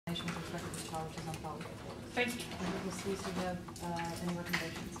file, which is on file with the court. Thank you. Ms. Lisa, do you have any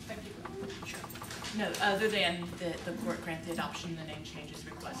recommendations? Thank you. Sure. No, other than the court grant the adoption, the name change is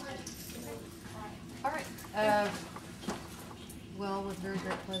requested. All right. Well, with very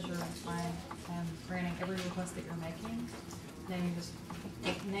great pleasure, I am granting every request that you're making,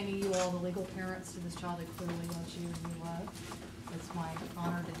 naming you all the legal parents to this child that clearly loves you and you love. It's my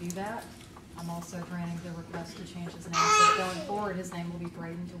honor to do that. I'm also granting the request to change his name, so going forward, his name will be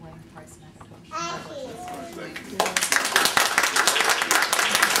Brayden Adoption.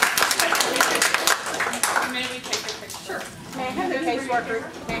 May we take a picture? Sure. May I have the caseworker?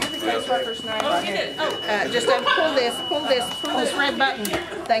 May I have the caseworker's name? Oh, you did. Oh. Just pull this red button.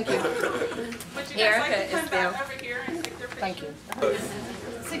 Thank you. Would you guys like to come back over here and take their picture? Thank you.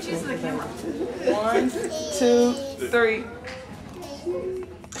 Say cheese to the camera. 1, 2, 3.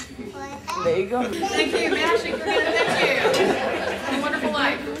 There you go. Thank you. May I shake your hand? Thank you. Have a wonderful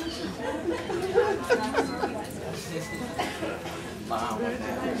life. Oh,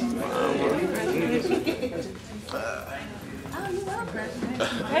 you're welcome.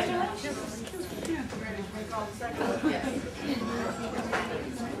 Congratulations.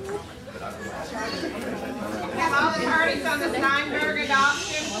 Have all the parties on the Steinberg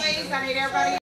adoption, please. I need everybody.